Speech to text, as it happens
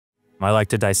I like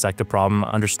to dissect a problem,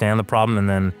 understand the problem, and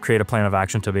then create a plan of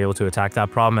action to be able to attack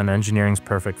that problem, and engineering's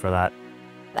perfect for that.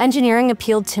 Engineering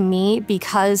appealed to me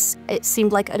because it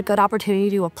seemed like a good opportunity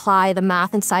to apply the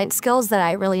math and science skills that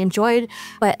I really enjoyed,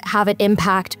 but have it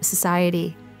impact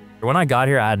society. When I got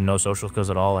here, I had no social skills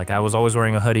at all. Like, I was always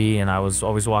wearing a hoodie and I was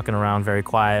always walking around very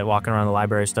quiet, walking around the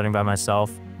library studying by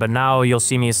myself. But now you'll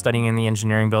see me studying in the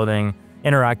engineering building,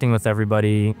 interacting with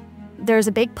everybody. There's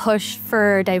a big push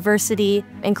for diversity,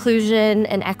 inclusion,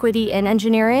 and equity in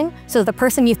engineering. So the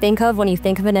person you think of when you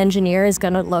think of an engineer is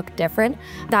going to look different.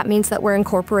 That means that we're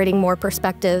incorporating more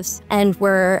perspectives and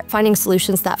we're finding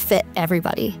solutions that fit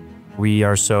everybody. We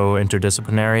are so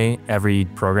interdisciplinary. Every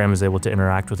program is able to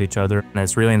interact with each other. And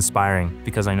it's really inspiring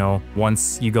because I know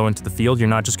once you go into the field, you're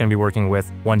not just going to be working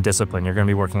with one discipline. You're going to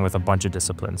be working with a bunch of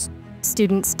disciplines.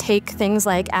 Students take things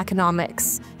like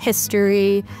economics,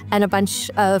 history, and a bunch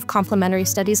of complementary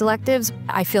studies electives.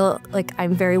 I feel like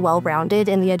I'm very well-rounded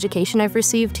in the education I've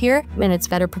received here, and it's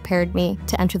better prepared me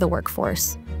to enter the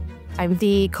workforce. I'm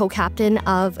the co-captain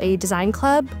of a design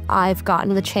club. I've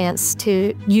gotten the chance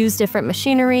to use different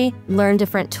machinery, learn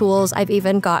different tools. I've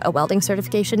even got a welding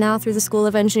certification now through the School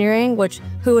of Engineering, which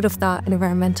who would have thought an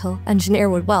environmental engineer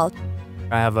would weld?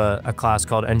 I have a class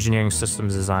called Engineering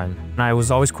Systems Design. And I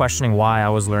was always questioning why I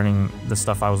was learning the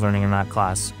stuff I was learning in that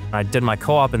class. I did my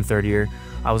co-op in third year.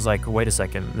 I was like, wait a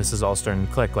second, this is all starting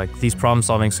to click. Like, these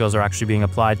problem-solving skills are actually being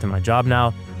applied to my job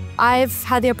now. I've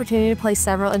had the opportunity to play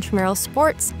several intramural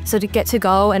sports, so to get to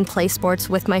go and play sports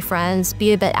with my friends,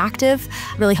 be a bit active,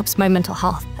 really helps my mental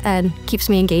health and keeps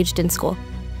me engaged in school.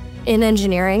 In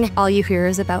engineering, all you hear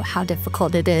is about how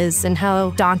difficult it is and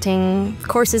how daunting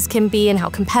courses can be and how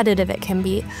competitive it can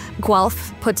be.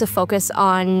 Guelph puts a focus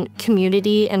on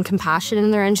community and compassion in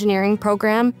their engineering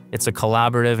program. It's a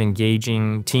collaborative,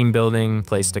 engaging, team-building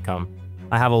place to come.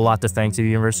 I have a lot to thank to the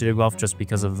University of Guelph just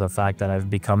because of the fact that I've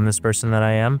become this person that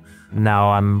I am.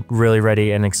 Now I'm really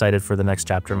ready and excited for the next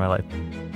chapter of my life.